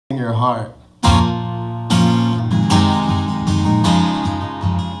your heart.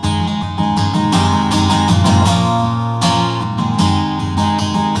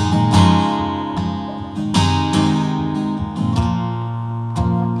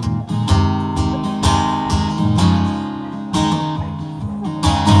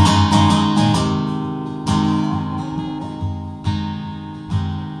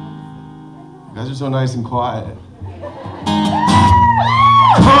 You guys are so nice and quiet.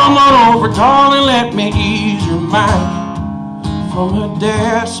 Come on over, darling, let me ease your mind from a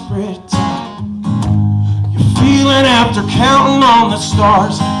desperate time. You're feeling after counting on the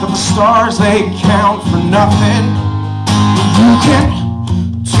stars, that the stars, they count for nothing. You can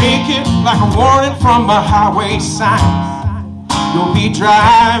take it like a warning from a highway sign. You'll be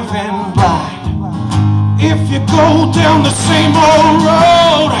driving blind if you go down the same old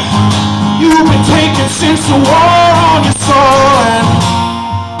road you've been taking since the war on your soul. And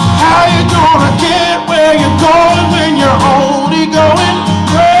how you gonna get where you're going when you're only going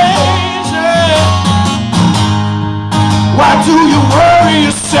crazy? Why do you worry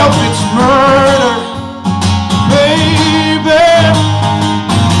yourself? It's murder, baby.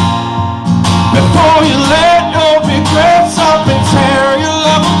 Before you let your regrets up and tear your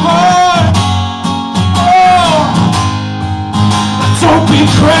love apart. Oh, don't be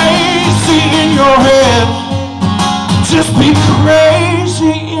crazy in your head, just be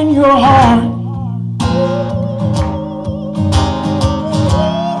crazy in your heart.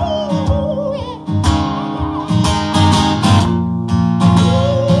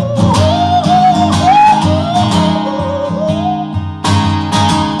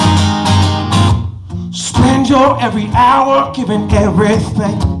 Spend your every hour giving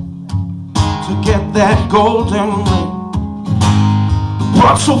everything to get that golden ring.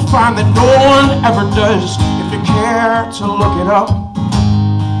 But you'll find that no one ever does if you care to look it up.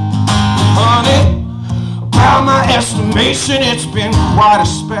 Honey, by my estimation, it's been quite a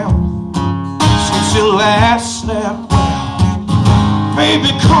spell since you last slept well.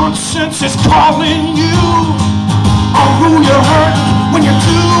 Baby, conscience is calling you on who you're hurting when you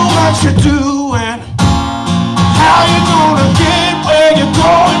do what you're doing. How you gonna get where you're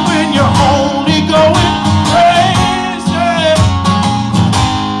going when you're only going crazy?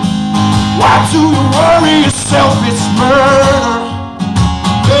 Why do you worry yourself? It's murder,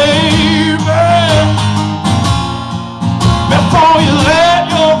 baby. Before you let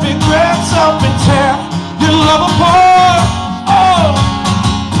your regrets up and tear your love apart. Oh,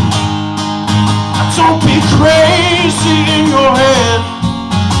 don't be crazy in your head,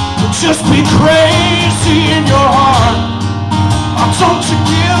 just be crazy in your heart. Don't you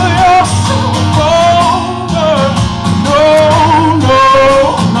give yourself over. No, no,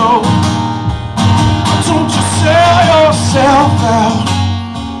 no. Don't you sell yourself out.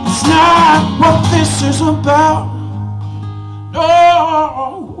 It's not what this is about.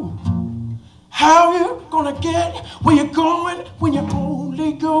 No. How you gonna get where you're going when you're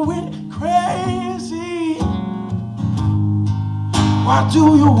only going crazy? Why do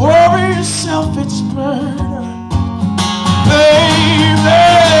you worry yourself? It's murder, baby.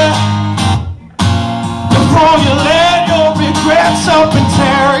 Before you let your regrets up and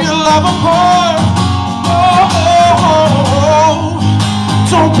tear your love apart. Oh,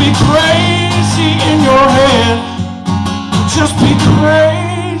 don't be crazy in your head, just be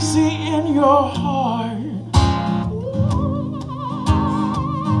crazy in your heart.